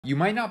You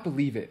might not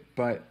believe it,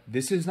 but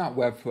this is not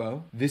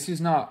Webflow, this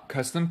is not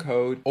custom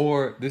code,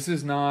 or this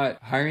is not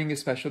hiring a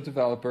special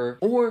developer,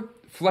 or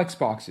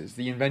Flexboxes,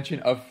 the invention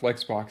of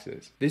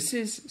Flexboxes. This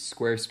is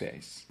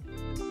Squarespace.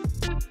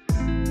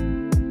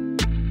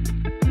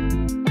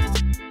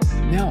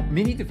 Now,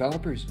 many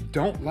developers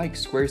don't like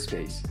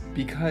Squarespace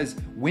because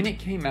when it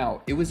came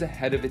out, it was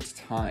ahead of its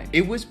time.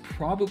 It was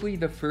probably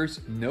the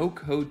first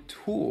no-code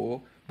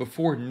tool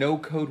before no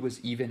code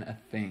was even a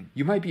thing.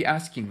 You might be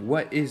asking,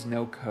 what is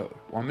no code?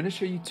 Well, I'm going to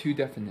show you two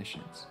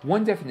definitions.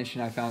 One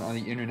definition I found on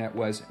the internet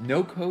was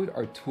no code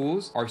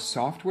are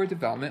software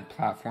development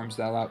platforms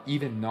that allow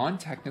even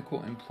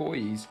non-technical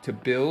employees to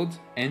build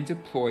and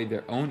deploy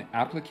their own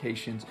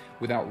applications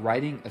without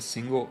writing a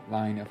single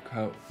line of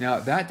code. Now,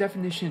 that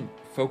definition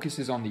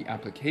focuses on the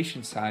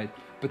application side,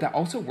 but that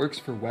also works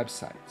for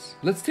websites.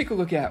 Let's take a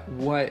look at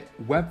what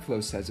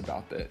Webflow says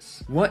about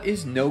this. What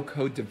is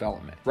no-code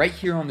development? Right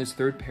here on this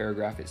third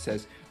paragraph, it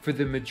says, for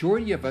the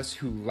majority of us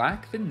who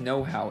lack the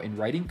know-how in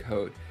writing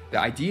code, the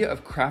idea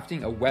of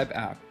crafting a web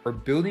app or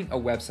building a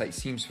website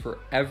seems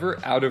forever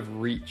out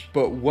of reach.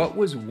 But what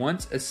was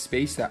once a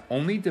space that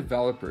only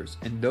developers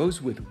and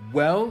those with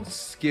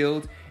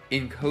well-skilled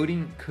in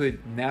coding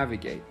could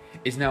navigate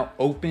is now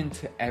open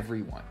to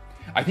everyone.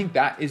 I think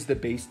that is the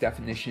base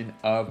definition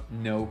of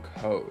no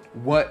code.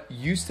 What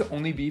used to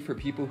only be for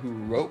people who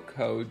wrote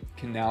code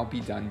can now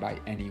be done by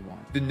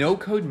anyone. The no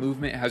code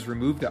movement has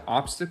removed the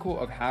obstacle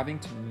of having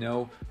to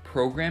know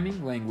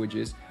programming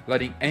languages,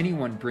 letting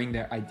anyone bring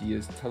their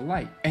ideas to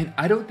light. And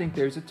I don't think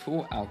there's a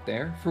tool out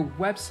there for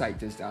website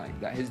design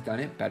that has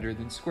done it better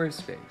than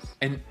Squarespace.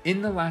 And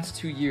in the last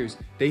 2 years,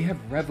 they have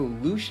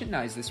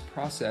revolutionized this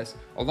process.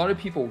 A lot of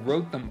people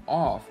wrote them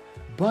off,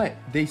 but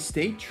they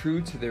stayed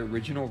true to the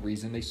original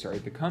reason they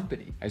started the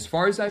company. As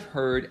far as I've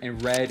heard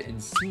and read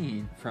and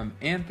seen from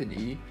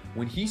Anthony,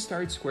 when he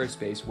started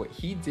Squarespace, what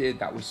he did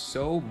that was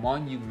so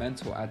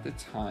monumental at the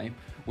time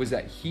was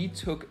that he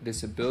took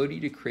this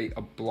ability to create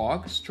a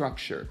blog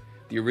structure,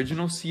 the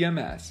original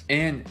CMS,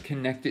 and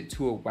connect it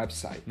to a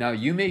website. Now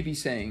you may be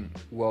saying,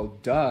 well,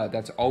 duh,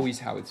 that's always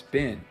how it's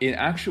been. In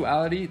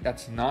actuality,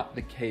 that's not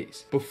the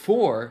case.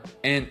 Before,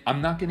 and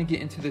I'm not gonna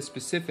get into the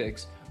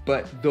specifics,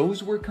 but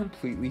those were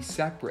completely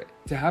separate.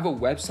 To have a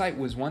website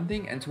was one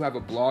thing and to have a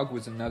blog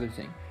was another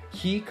thing.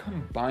 He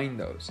combined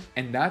those,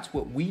 and that's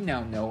what we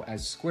now know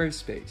as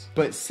Squarespace.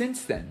 But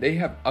since then, they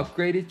have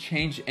upgraded,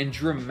 changed, and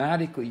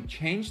dramatically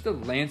changed the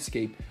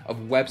landscape of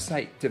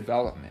website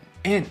development.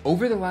 And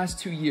over the last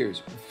 2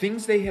 years,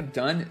 things they have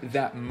done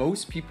that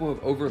most people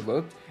have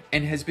overlooked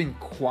and has been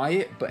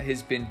quiet but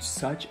has been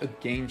such a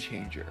game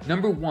changer.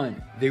 Number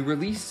one, they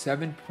released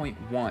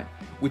 7.1,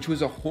 which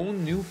was a whole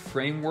new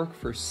framework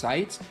for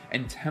sites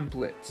and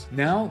templates.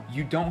 Now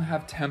you don't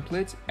have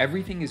templates,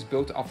 everything is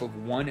built off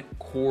of one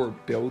core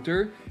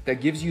builder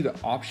that gives you the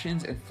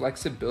options and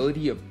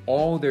flexibility of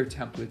all their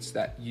templates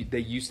that they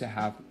used to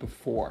have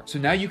before. So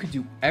now you could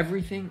do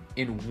everything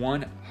in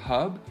one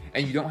hub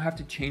and you don't have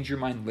to change your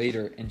mind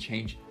later and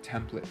change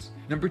templates.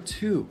 Number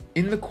two,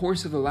 in the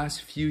course of the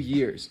last few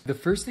years, the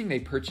first thing they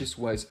purchased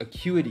was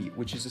Acuity,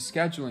 which is a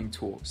scheduling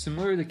tool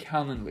similar to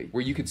Calendly,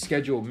 where you could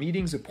schedule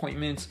meetings,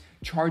 appointments,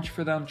 charge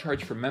for them,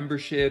 charge for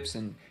memberships,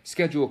 and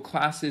schedule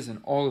classes and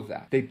all of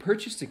that. They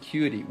purchased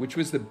Acuity, which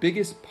was the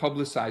biggest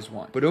publicized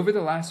one. But over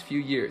the last few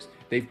years,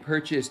 they've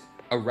purchased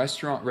a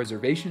restaurant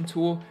reservation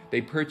tool.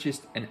 They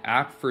purchased an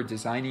app for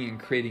designing and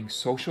creating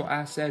social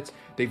assets.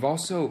 They've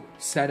also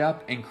set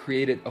up and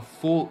created a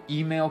full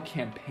email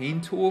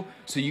campaign tool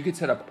so you could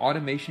set up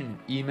automation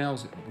and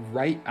emails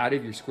right out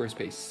of your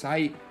Squarespace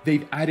site.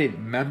 They've added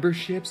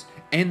memberships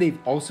and they've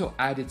also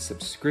added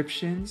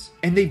subscriptions,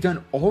 and they've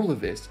done all of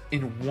this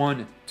in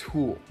one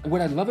tool.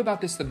 What I love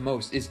about this the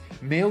most is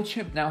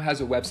MailChimp now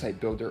has a website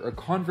builder, or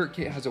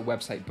ConvertKit has a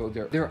website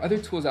builder. There are other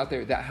tools out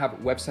there that have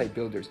website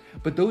builders,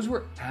 but those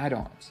were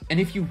add-ons. And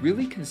if you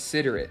really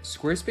consider it,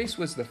 Squarespace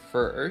was the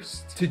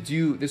first to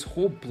do this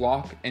whole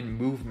block and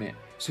movement.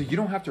 So you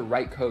don't have to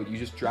write code, you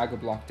just drag a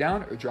block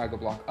down or drag a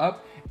block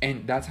up,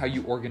 and that's how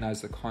you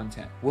organize the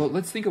content. Well,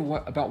 let's think of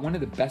about one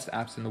of the best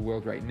apps in the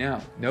world right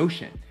now,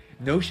 Notion.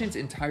 Notion's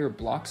entire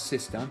block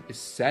system is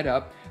set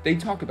up. They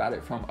talk about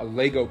it from a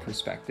Lego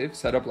perspective,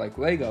 set up like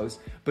Legos,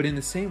 but in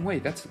the same way,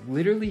 that's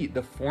literally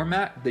the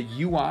format. The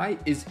UI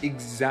is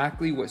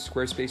exactly what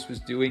Squarespace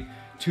was doing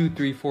 2,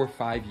 3, 4,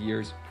 5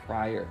 years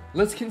prior.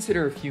 Let's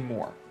consider a few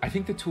more. I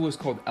think the tool is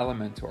called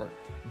Elementor.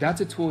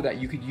 That's a tool that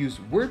you could use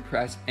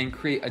WordPress and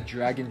create a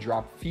drag and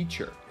drop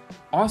feature.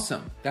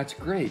 Awesome, that's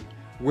great.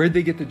 Where'd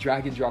they get the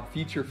drag and drop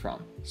feature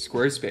from?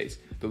 Squarespace.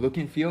 The look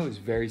and feel is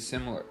very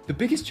similar. The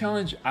biggest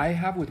challenge I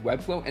have with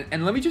Webflow,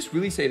 and let me just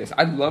really say this,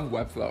 I love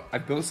Webflow.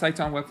 I've built sites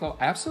on Webflow.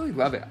 I absolutely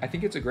love it. I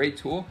think it's a great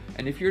tool.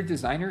 And if you're a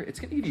designer, it's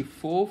gonna give you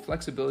full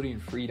flexibility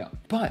and freedom.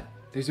 But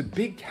there's a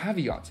big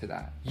caveat to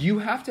that. You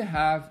have to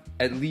have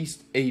at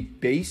least a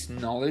base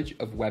knowledge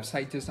of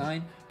website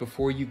design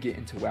before you get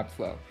into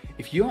Webflow.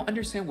 If you don't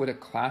understand what a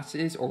class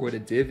is, or what a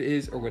div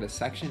is, or what a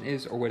section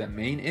is, or what a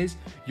main is,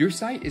 your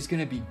site is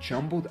gonna be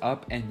jumbled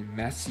up and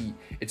messy.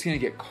 It's gonna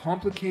get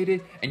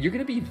complicated, and you're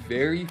gonna be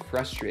very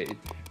frustrated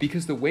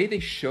because the way they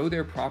show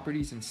their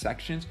properties and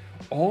sections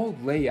all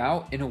lay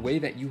out in a way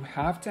that you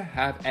have to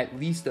have at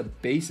least a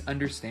base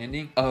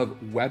understanding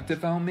of web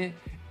development.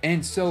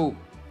 And so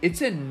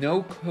it's a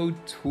no-code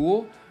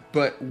tool,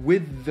 but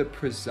with the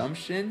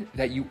presumption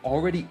that you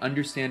already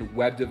understand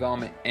web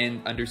development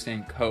and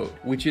understand code,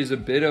 which is a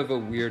bit of a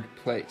weird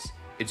place.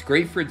 It's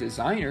great for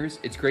designers,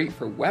 it's great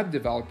for web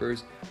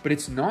developers, but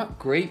it's not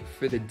great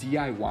for the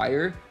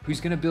DIYer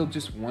who's gonna build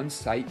just one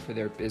site for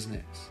their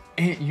business.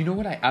 And you know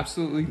what I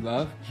absolutely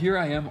love? Here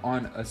I am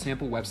on a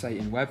sample website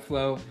in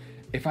Webflow.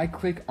 If I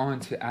click on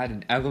to add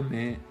an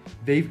element,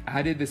 they've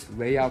added this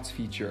layouts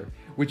feature,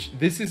 which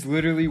this is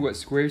literally what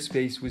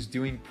Squarespace was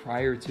doing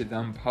prior to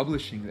them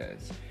publishing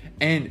this.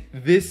 And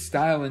this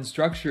style and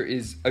structure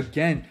is,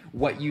 again,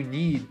 what you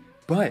need,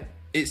 but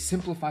it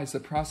simplifies the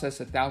process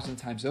 1,000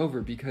 times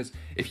over, because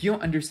if you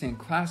don't understand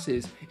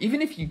classes,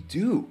 even if you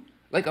do,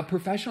 like a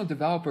professional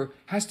developer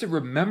has to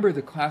remember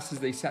the classes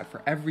they set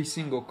for every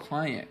single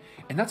client.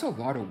 And that's a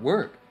lot of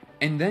work.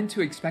 And then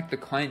to expect the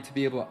client to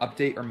be able to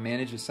update or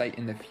manage a site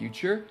in the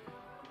future,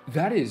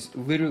 that is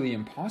literally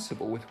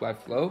impossible with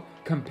Webflow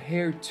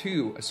compared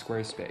to a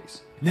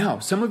Squarespace. Now,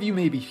 some of you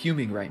may be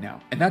fuming right now,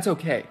 and that's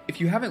okay.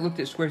 If you haven't looked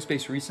at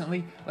Squarespace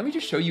recently, let me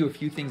just show you a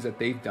few things that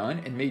they've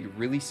done and made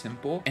really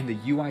simple. And the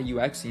UI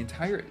UX, the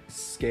entire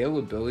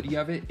scalability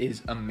of it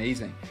is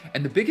amazing.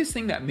 And the biggest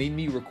thing that made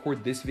me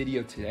record this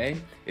video today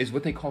is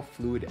what they call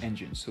Fluid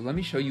Engine. So let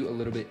me show you a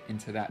little bit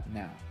into that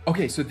now.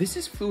 Okay, so this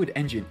is Fluid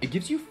Engine. It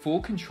gives you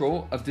full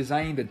control of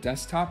designing the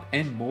desktop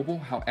and mobile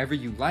however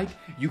you like.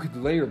 You could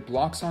layer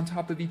blocks on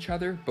top of each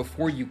other.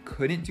 Before you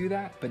couldn't do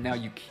that, but now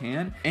you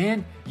can.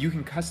 And you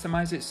can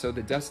customize it so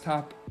the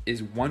desktop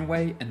is one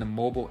way and the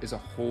mobile is a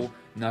whole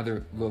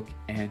nother look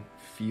and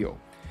feel.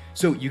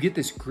 So you get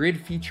this grid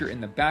feature in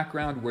the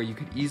background where you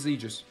could easily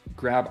just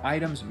grab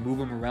items, move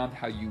them around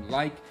how you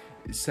like,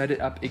 set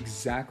it up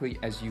exactly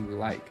as you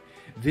like.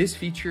 This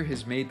feature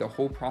has made the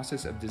whole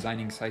process of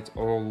designing sites a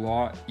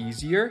lot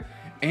easier.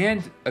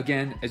 And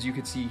again, as you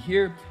can see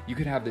here, you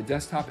could have the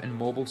desktop and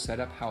mobile set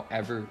up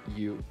however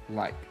you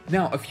like.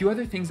 Now, a few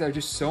other things that are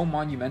just so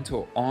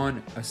monumental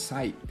on a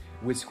site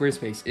with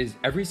Squarespace is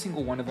every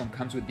single one of them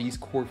comes with these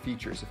core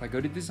features. If I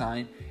go to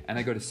design and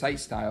I go to site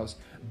styles,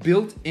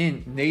 built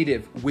in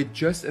native with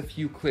just a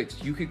few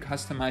clicks, you could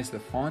customize the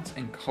fonts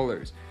and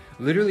colors.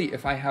 Literally,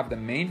 if I have the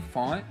main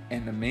font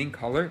and the main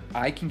color,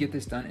 I can get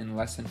this done in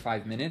less than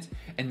 5 minutes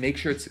and make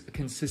sure it's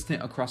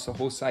consistent across the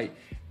whole site.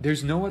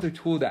 There's no other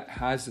tool that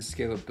has the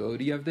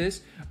scalability of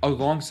this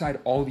alongside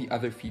all the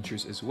other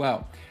features as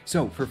well.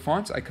 So for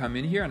fonts, I come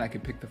in here and I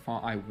can pick the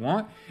font I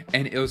want,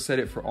 and it'll set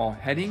it for all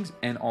headings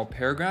and all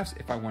paragraphs.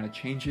 If I want to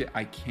change it,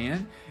 I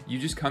can. You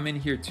just come in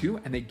here too,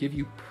 and they give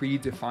you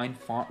predefined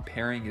font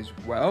pairing as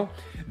well.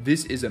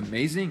 This is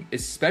amazing,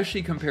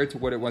 especially compared to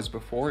what it was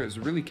before. It was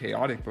really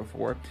chaotic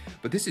before,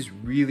 but this is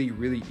really,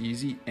 really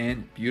easy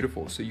and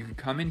beautiful. So you can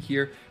come in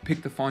here,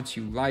 pick the fonts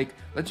you like.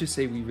 Let's just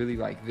say we really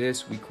like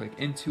this. We click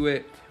into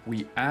it.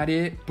 We add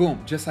it,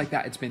 boom, just like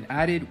that, it's been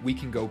added. We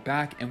can go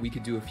back and we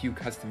can do a few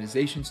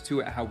customizations to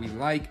it how we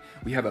like.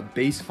 We have a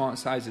base font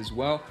size as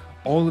well.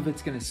 All of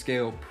it's gonna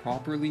scale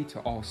properly to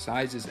all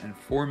sizes and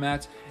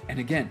formats. And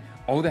again,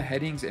 all the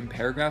headings and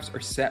paragraphs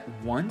are set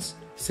once,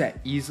 set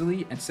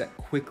easily, and set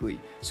quickly.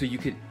 So you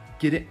could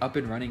get it up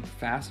and running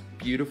fast,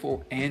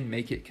 beautiful, and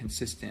make it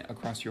consistent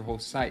across your whole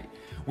site.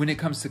 When it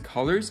comes to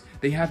colors,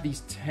 they have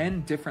these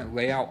 10 different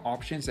layout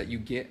options that you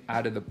get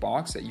out of the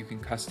box that you can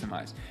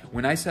customize.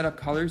 When I set up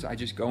colors, I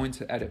just go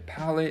into edit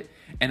palette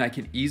and I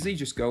can easily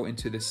just go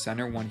into the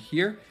center one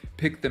here,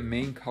 pick the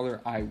main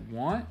color I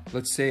want.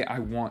 Let's say I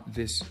want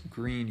this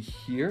green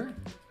here.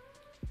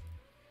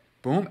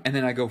 Boom, and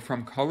then I go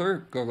from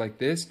color, go like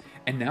this,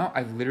 and now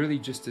I've literally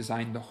just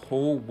designed the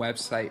whole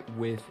website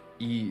with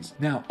ease.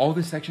 Now, all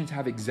the sections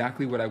have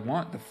exactly what I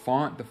want. The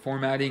font, the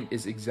formatting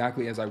is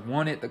exactly as I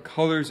want it. The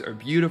colors are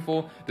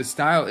beautiful. The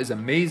style is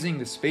amazing.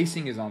 The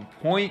spacing is on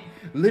point.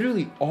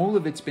 Literally, all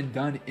of it's been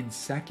done in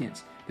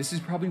seconds. This is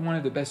probably one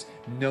of the best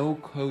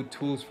no-code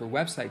tools for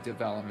website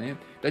development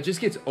that just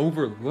gets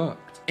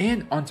overlooked.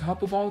 And on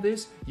top of all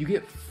this, you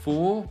get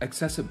full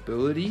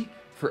accessibility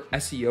for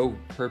SEO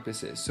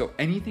purposes. So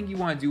anything you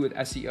want to do with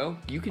SEO,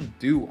 you can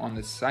do on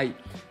the site.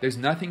 There's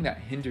nothing that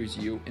hinders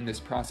you in this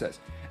process.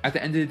 At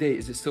the end of the day,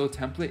 is it still a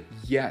template?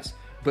 Yes,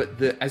 but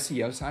the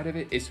SEO side of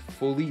it is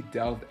fully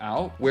delved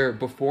out where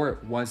before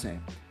it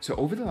wasn't. So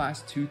over the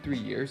last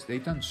 2-3 years,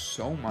 they've done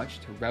so much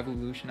to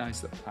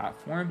revolutionize the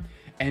platform.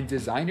 And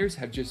designers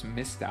have just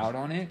missed out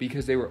on it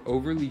because they were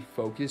overly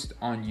focused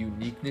on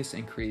uniqueness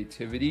and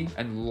creativity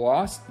and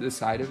lost the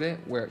side of it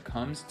where it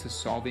comes to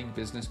solving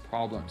business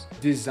problems.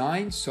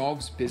 Design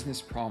solves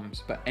business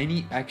problems, but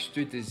any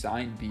extra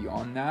design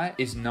beyond that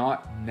is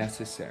not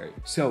necessary.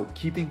 So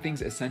keeping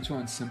things essential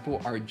and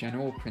simple are a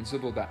general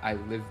principle that I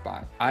live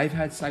by. I've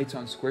had sites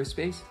on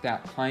Squarespace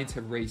that clients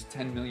have raised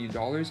 $10 million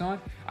on.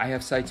 I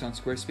have sites on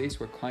Squarespace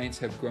where clients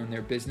have grown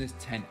their business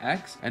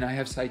 10x, and I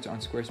have sites on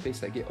Squarespace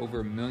that get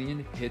over 1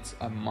 million hits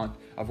a month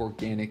of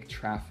organic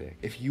traffic.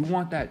 If you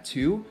want that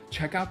too,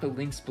 check out the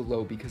links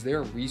below because there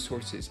are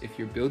resources. If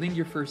you're building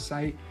your first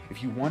site,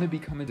 if you want to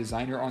become a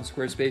designer on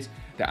Squarespace,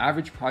 the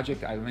average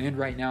project I land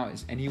right now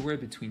is anywhere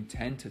between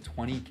 10 to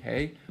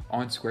 20K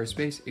on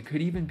Squarespace. It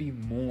could even be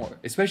more,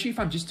 especially if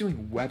I'm just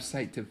doing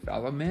website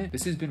development.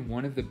 This has been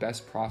one of the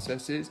best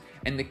processes.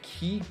 And the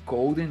key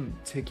golden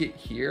ticket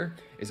here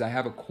is I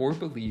have a core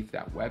belief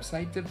that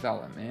website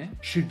development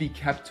should be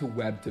kept to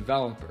web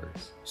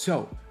developers.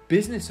 So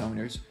business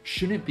owners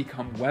shouldn't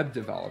become web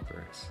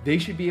developers. They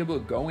should be able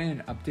to go in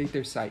and update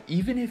their site.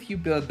 Even if you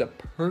build the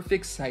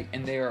perfect site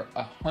and they are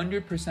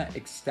 100%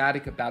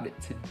 ecstatic about it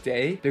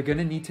today, they're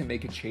gonna need to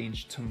make a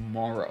change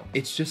tomorrow.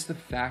 It's just the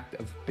fact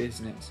of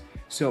business.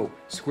 So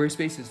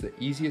Squarespace is the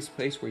easiest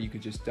place where you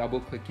could just double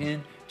click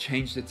in,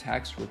 change the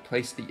text,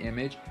 replace the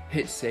image,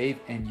 hit save,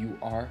 and you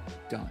are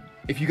done.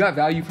 If you got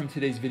value from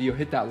today's video,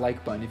 hit that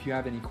like button. If you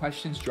have any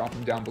questions, drop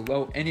them down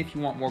below. And if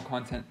you want more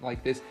content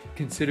like this,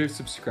 consider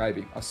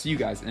subscribing. I'll see you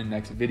guys in the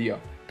next video.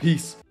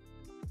 Peace.